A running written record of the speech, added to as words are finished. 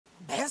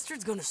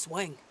bastard's gonna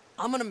swing.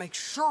 I'm gonna make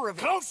sure of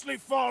it. Closely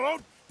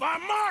followed by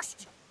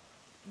Marston!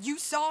 You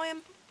saw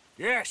him?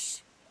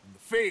 Yes, in the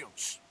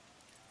fields.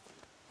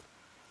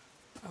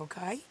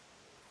 Okay.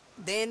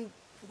 Then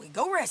we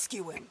go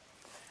rescue him.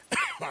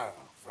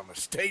 From a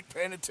state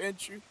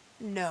penitentiary?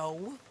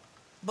 No.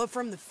 But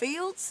from the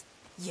fields?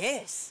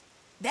 Yes.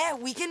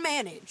 That we can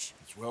manage.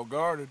 It's well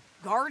guarded.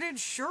 Guarded,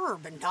 sure,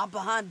 but not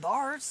behind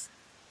bars.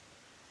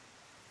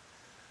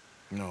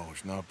 No,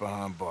 it's not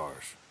behind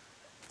bars.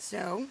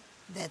 So,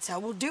 that's how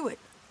we'll do it.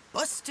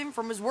 Bust him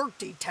from his work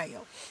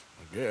detail.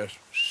 I guess.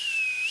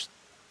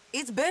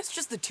 It's best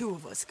just the two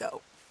of us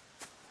go.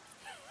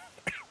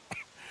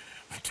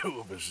 The two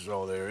of us is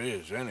all there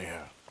is,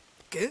 anyhow.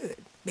 Good,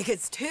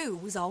 because two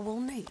is all we'll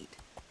need.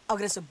 I'll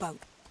get us a boat,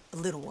 a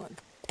little one,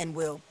 and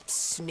we'll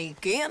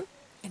sneak in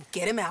and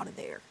get him out of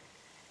there.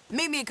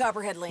 Meet me at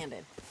Copperhead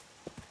Landing.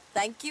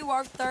 Thank you,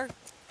 Arthur.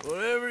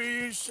 Whatever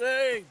you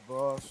say,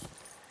 boss.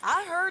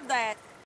 I heard that.